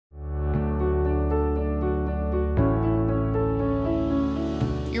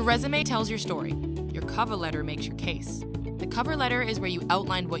Your resume tells your story. Your cover letter makes your case. The cover letter is where you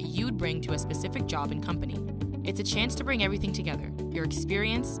outline what you'd bring to a specific job and company. It's a chance to bring everything together, your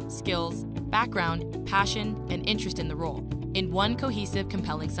experience, skills, background, passion, and interest in the role, in one cohesive,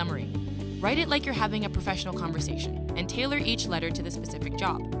 compelling summary. Write it like you're having a professional conversation, and tailor each letter to the specific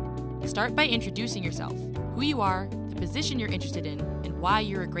job. Start by introducing yourself, who you are, the position you're interested in, and why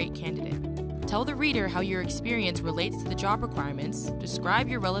you're a great candidate. Tell the reader how your experience relates to the job requirements, describe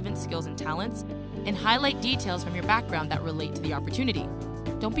your relevant skills and talents, and highlight details from your background that relate to the opportunity.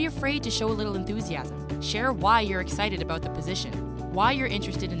 Don't be afraid to show a little enthusiasm. Share why you're excited about the position, why you're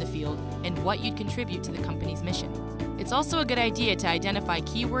interested in the field, and what you'd contribute to the company's mission. It's also a good idea to identify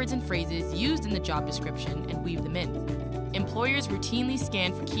keywords and phrases used in the job description and weave them in. Employers routinely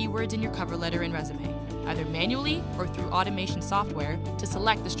scan for keywords in your cover letter and resume, either manually or through automation software, to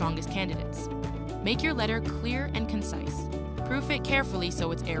select the strongest candidates. Make your letter clear and concise. Proof it carefully so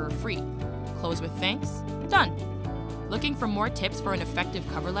it's error-free. Close with thanks. Done. Looking for more tips for an effective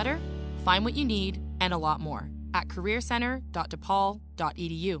cover letter? Find what you need and a lot more at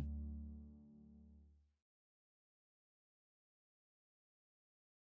careercenter.depaul.edu.